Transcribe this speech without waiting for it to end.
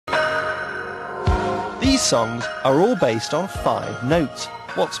These songs are all based on 5 notes.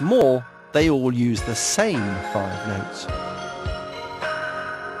 What's more, they all use the same 5 notes.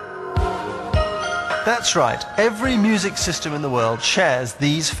 That's right, every music system in the world shares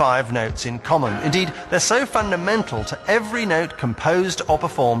these 5 notes in common. Indeed, they're so fundamental to every note composed or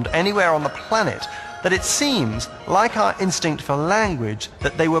performed anywhere on the planet that it seems, like our instinct for language,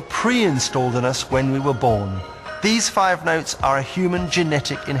 that they were pre-installed in us when we were born. These 5 notes are a human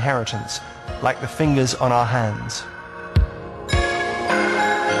genetic inheritance, like the fingers on our hands.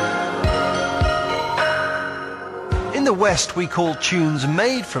 In the West, we call tunes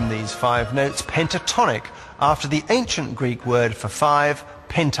made from these 5 notes pentatonic, after the ancient Greek word for 5,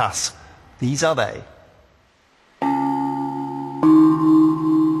 pentas. These are they.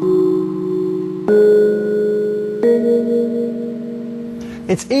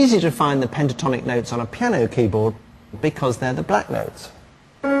 It's easy to find the pentatonic notes on a piano keyboard because they're the black notes.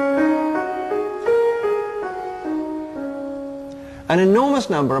 An enormous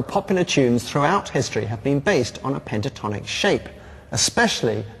number of popular tunes throughout history have been based on a pentatonic shape,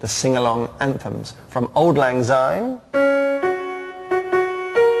 especially the sing-along anthems, from Auld Lang Syne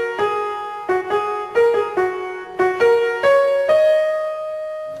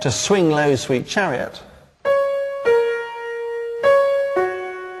to Swing Low, Sweet Chariot,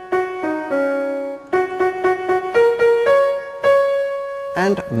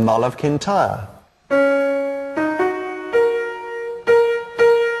 and Mull of Kintyre.